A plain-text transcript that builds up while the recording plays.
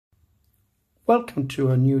Welcome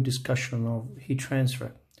to a new discussion of heat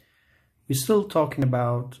transfer. We're still talking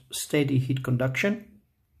about steady heat conduction,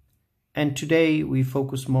 and today we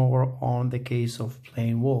focus more on the case of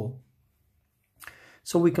plane wall.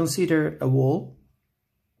 So we consider a wall,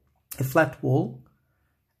 a flat wall,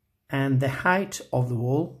 and the height of the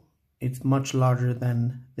wall is much larger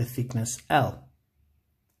than the thickness L.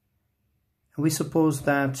 And we suppose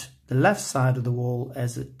that the left side of the wall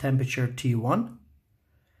has a temperature T1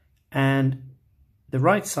 and the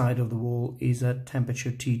right side of the wall is at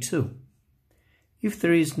temperature T2. If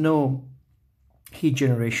there is no heat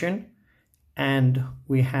generation and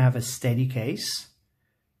we have a steady case,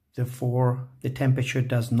 therefore the temperature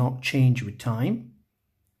does not change with time,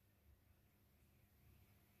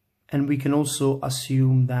 and we can also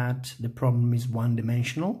assume that the problem is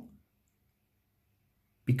one-dimensional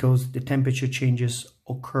because the temperature changes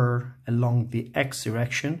occur along the x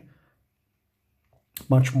direction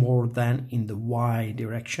much more than in the y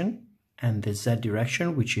direction and the z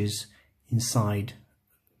direction, which is inside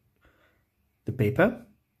the paper.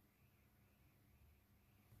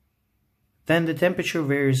 Then the temperature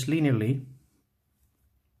varies linearly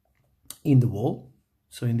in the wall.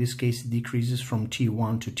 So in this case, it decreases from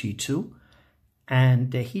T1 to T2,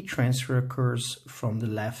 and the heat transfer occurs from the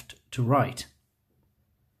left to right.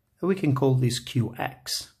 And we can call this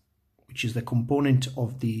Qx, which is the component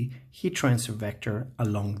of the heat transfer vector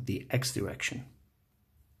along the x direction.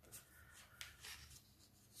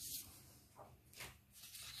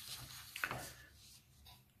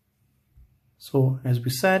 So as we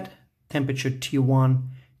said, temperature T1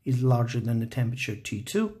 is larger than the temperature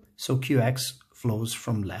T2, so Qx flows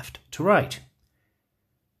from left to right.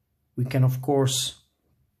 We can of course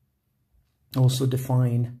also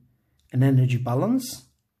define an energy balance,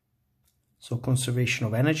 so conservation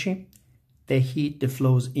of energy. The heat that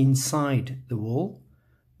flows inside the wall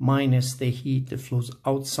minus the heat that flows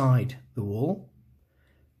outside the wall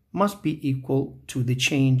must be equal to the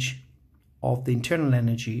change of the internal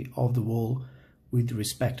energy of the wall with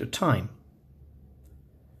respect to time.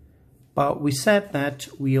 But we said that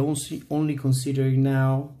we only consider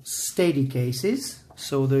now steady cases,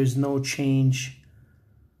 so there is no change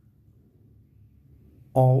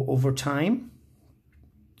over time.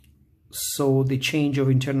 So the change of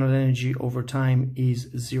internal energy over time is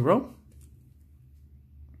 0.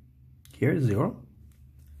 Here, 0.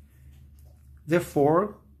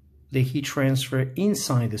 Therefore, the heat transfer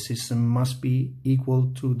inside the system must be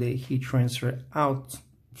equal to the heat transfer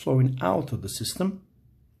flowing out of the system.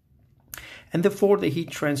 And therefore, the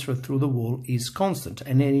heat transfer through the wall is constant at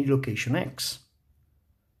any location x.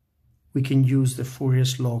 We can use the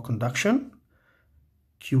Fourier's law conduction.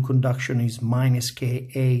 Q conduction is minus Ka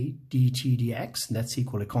dt dx, that's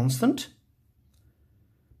equal a constant.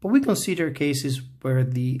 But we consider cases where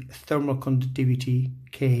the thermal conductivity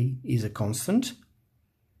K is a constant.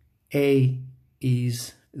 A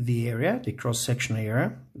is the area, the cross-sectional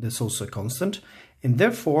area, that's also a constant, and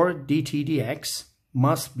therefore dt dx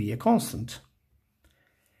must be a constant.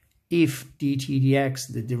 If dt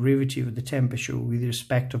dx, the derivative of the temperature with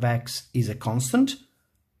respect of x, is a constant,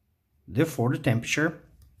 therefore the temperature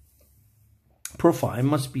profile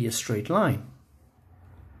must be a straight line.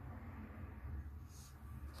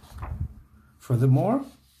 Furthermore,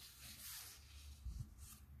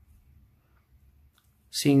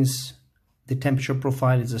 since the temperature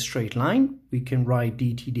profile is a straight line, we can write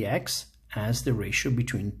dt dx as the ratio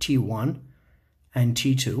between T1 and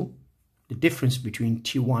T2, the difference between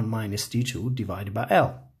T1 minus T2 divided by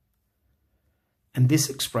L. And this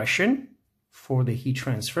expression for the heat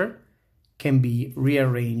transfer can be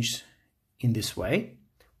rearranged in this way.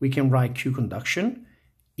 We can write Q conduction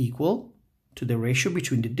equal to the ratio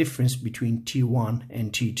between the difference between T1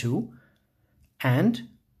 and T2 and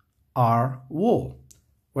R wall,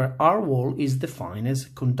 where R wall is defined as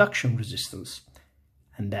conduction resistance,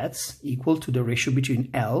 and that's equal to the ratio between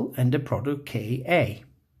L and the product Ka.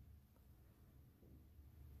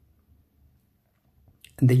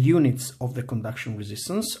 And the units of the conduction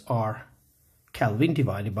resistance are Kelvin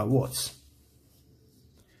divided by watts.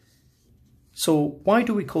 So why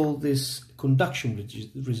do we call this conduction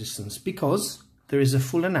resistance? Because there is a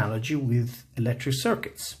full analogy with electric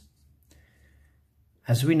circuits.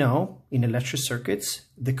 As we know, in electric circuits,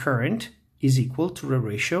 the current is equal to a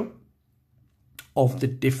ratio of the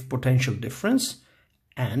potential difference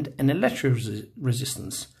and an electric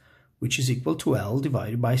resistance, which is equal to L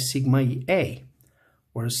divided by sigma EA,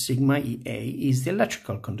 where sigma EA is the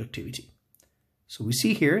electrical conductivity. So we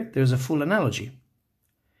see here there's a full analogy.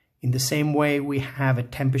 In the same way we have a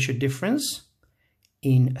temperature difference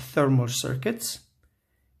in thermal circuits,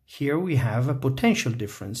 Here we have a potential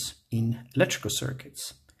difference in electrical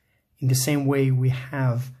circuits. In the same way we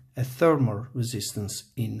have a thermal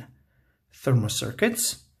resistance in thermal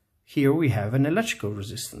circuits, here we have an electrical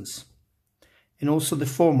resistance. And also the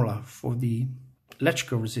formula for the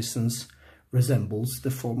electrical resistance resembles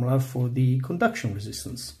the formula for the conduction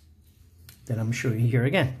resistance that I'm showing here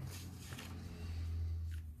again.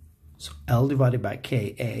 So L divided by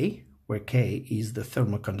Ka, where K is the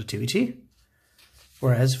thermal conductivity,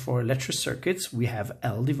 whereas for electric circuits we have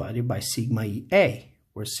L divided by sigma Ea,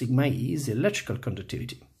 where sigma E is the electrical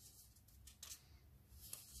conductivity.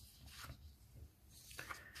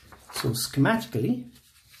 So schematically,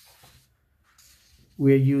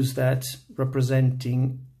 we use that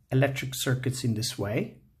representing electric circuits in this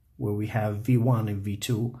way, where we have V1 and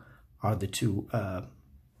V2 are the two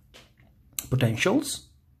potentials,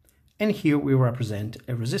 and here we represent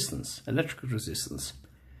a resistance, electrical resistance.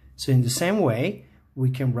 So in the same way, we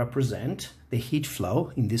can represent the heat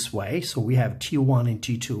flow in this way. So we have T1 and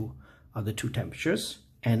T2 are the two temperatures,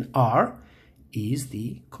 and R is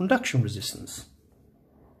the conduction resistance.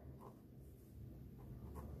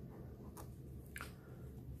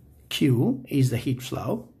 Q is the heat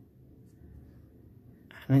flow,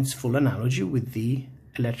 and it's full analogy with the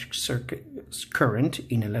electric circuit current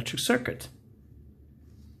in electric circuit.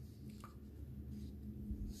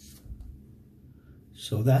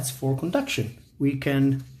 So that's for conduction. We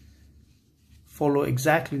can follow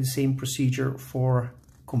exactly the same procedure for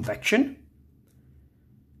convection.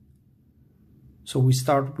 So we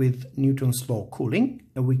start with Newton's law of cooling,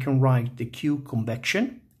 and we can write the Q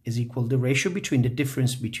convection is equal to the ratio between the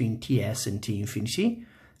difference between Ts and T infinity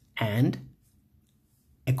and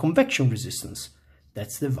a convection resistance.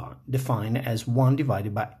 That's defined as 1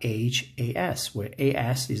 divided by HAS, where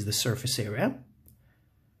AS is the surface area,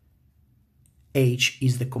 H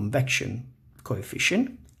is the convection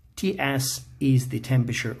coefficient, Ts is the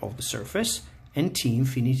temperature of the surface, and T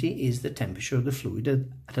infinity is the temperature of the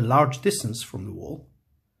fluid at a large distance from the wall.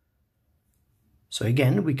 So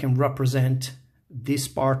again, we can represent this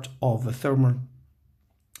part of a thermal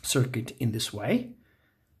circuit in this way,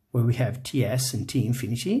 where we have Ts and T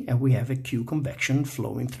infinity, and we have a Q convection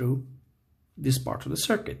flowing through this part of the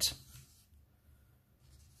circuit.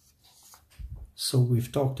 So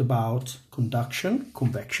we've talked about conduction,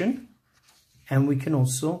 convection, and we can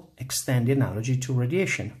also extend the analogy to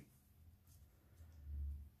radiation.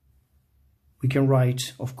 We can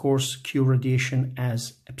write, of course, Q radiation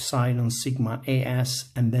as epsilon sigma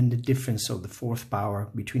AS, and then the difference of the fourth power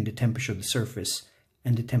between the temperature of the surface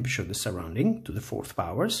and the temperature of the surrounding to the fourth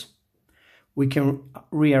powers. We can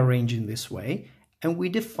rearrange in this way, and we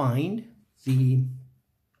define the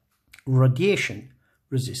radiation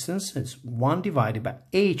resistance as 1 divided by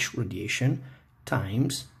H radiation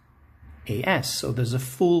times AS. So there's a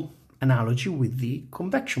full analogy with the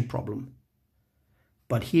convection problem.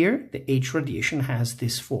 But here the H radiation has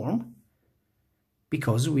this form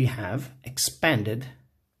because we have expanded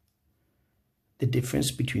the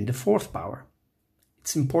difference between the fourth power.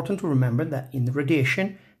 It's important to remember that in the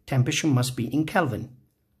radiation, temperature must be in Kelvin,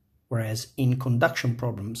 whereas in conduction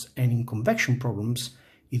problems and in convection problems,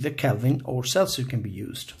 either Kelvin or Celsius can be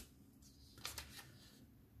used.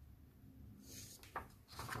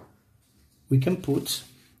 We can put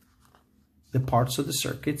the parts of the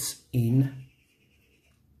circuits in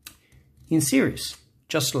series,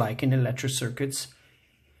 just like in electric circuits,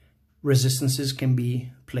 resistances can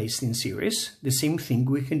be placed in series. The same thing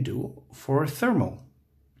we can do for a thermal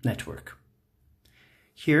network.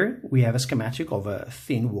 Here we have a schematic of a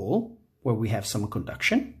thin wall where we have some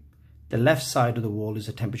conduction. The left side of the wall is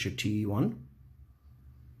a temperature T1.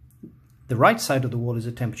 The right side of the wall is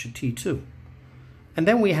a temperature T2. And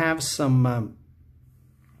then we have some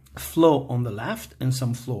flow on the left and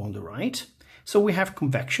some flow on the right. So we have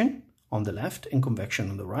convection on the left and convection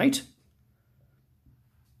on the right.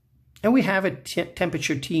 And we have a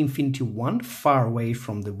temperature T infinity 1 far away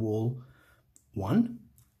from the wall 1.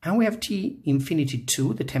 And we have T infinity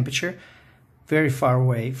 2, the temperature, very far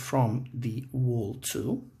away from the wall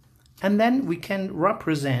 2. And then we can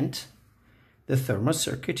represent the thermal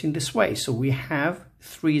circuit in this way. So we have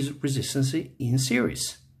 3 resistances in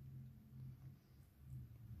series.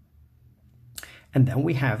 And then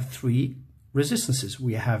we have 3 resistances.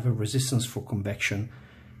 We have a resistance for convection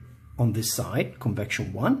on this side,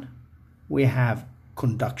 convection 1. We have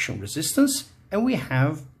conduction resistance, and we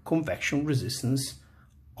have convection resistance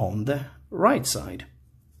on the right side.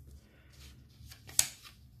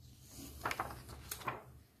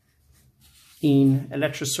 In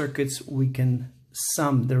electric circuits, we can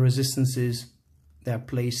sum the resistances that are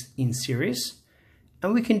placed in series,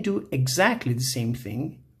 and we can do exactly the same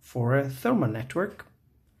thing for a thermal network.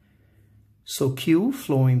 So Q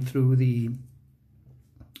flowing through the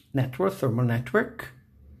network, thermal network,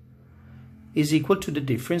 is equal to the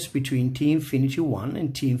difference between T infinity 1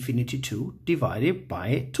 and T infinity 2 divided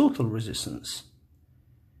by total resistance.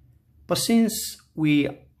 But since we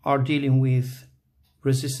are dealing with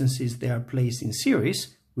resistances that are placed in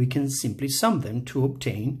series, we can simply sum them to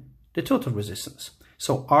obtain the total resistance.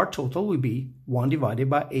 So R total will be 1 divided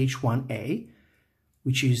by H1A,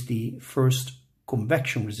 which is the first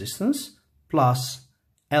convection resistance, plus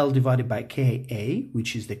L divided by Ka,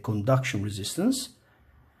 which is the conduction resistance.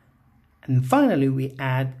 And finally, we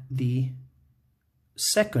add the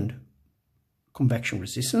second convection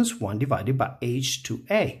resistance, 1 divided by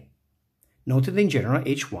H2A. Note that in general,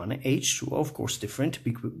 H1 and H2 are of course different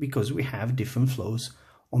because we have different flows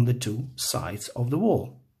on the two sides of the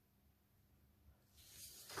wall.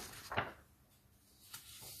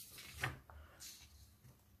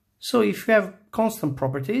 So if you have constant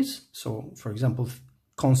properties, so for example,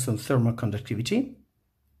 constant thermal conductivity,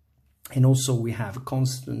 and also we have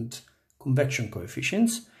constant convection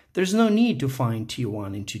coefficients, there's no need to find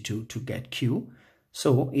T1 and T2 to get Q.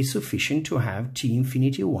 So it's sufficient to have T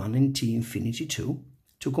infinity 1 and T infinity 2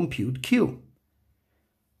 to compute Q.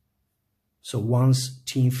 So once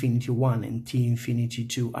T infinity 1 and T infinity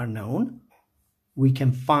 2 are known, we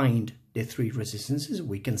can find the three resistances,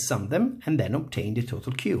 we can sum them, and then obtain the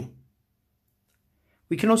total Q.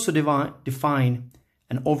 We can also define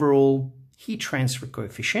an overall heat transfer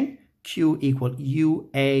coefficient, Q equal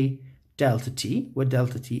UA delta T, where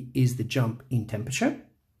delta T is the jump in temperature,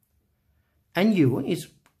 and U is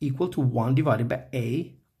equal to 1 divided by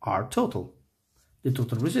A R total, the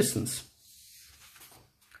total resistance.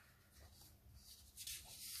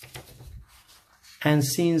 And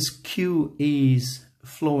since Q is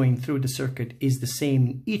flowing through the circuit is the same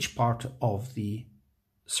in each part of the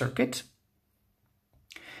circuit,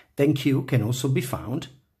 then Q can also be found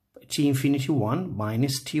by T infinity 1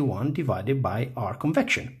 minus T1 divided by R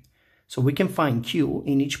convection. So we can find Q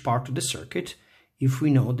in each part of the circuit if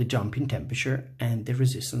we know the jump in temperature and the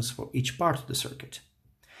resistance for each part of the circuit.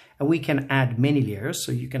 And we can add many layers,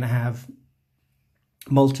 so you can have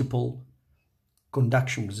multiple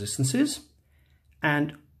conduction resistances.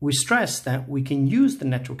 And we stress that we can use the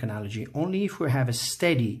network analogy only if we have a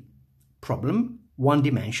steady problem,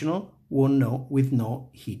 one-dimensional, with no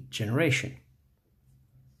heat generation.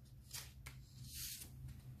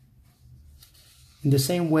 In the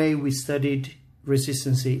same way we studied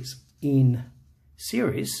resistances in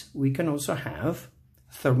series, we can also have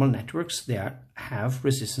thermal networks that have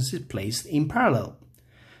resistances placed in parallel.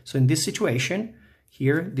 So in this situation,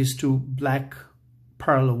 here these two black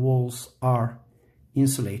parallel walls are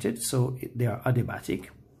insulated, so they are adiabatic.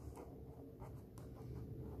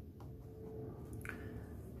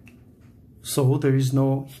 So there is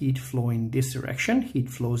no heat flow in this direction, heat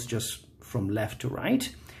flows just from left to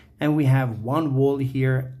right. And we have one wall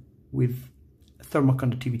here with thermal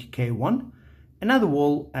conductivity K1, another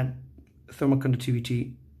wall at thermal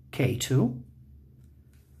conductivity K2.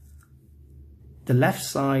 The left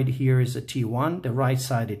side here is a T1, the right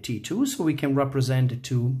side a T2, so we can represent the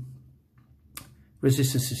two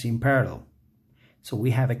resistances in parallel. So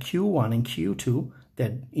we have a Q1 and Q2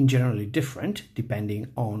 that in generally different depending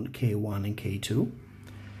on K1 and K2.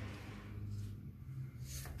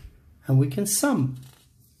 And we can sum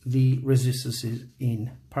the resistances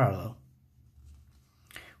in parallel.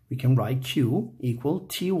 We can write Q equal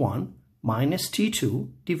T1 minus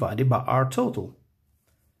T2 divided by R total,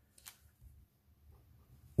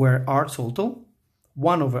 where R total,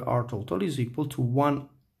 1 over R total is equal to 1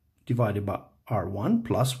 divided by R1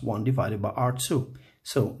 plus 1 divided by R2.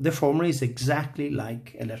 So the formula is exactly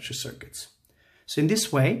like electric circuits. So in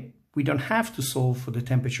this way, we don't have to solve for the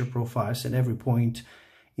temperature profiles at every point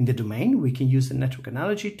in the domain. We can use the network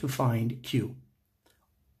analogy to find Q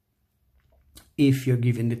if you're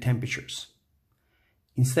given the temperatures.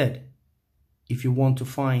 Instead, if you want to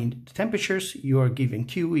find the temperatures, you are given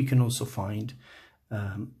Q, you can also find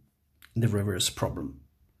the reverse problem.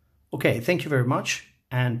 Okay, thank you very much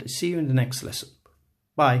and see you in the next lesson.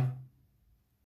 Bye.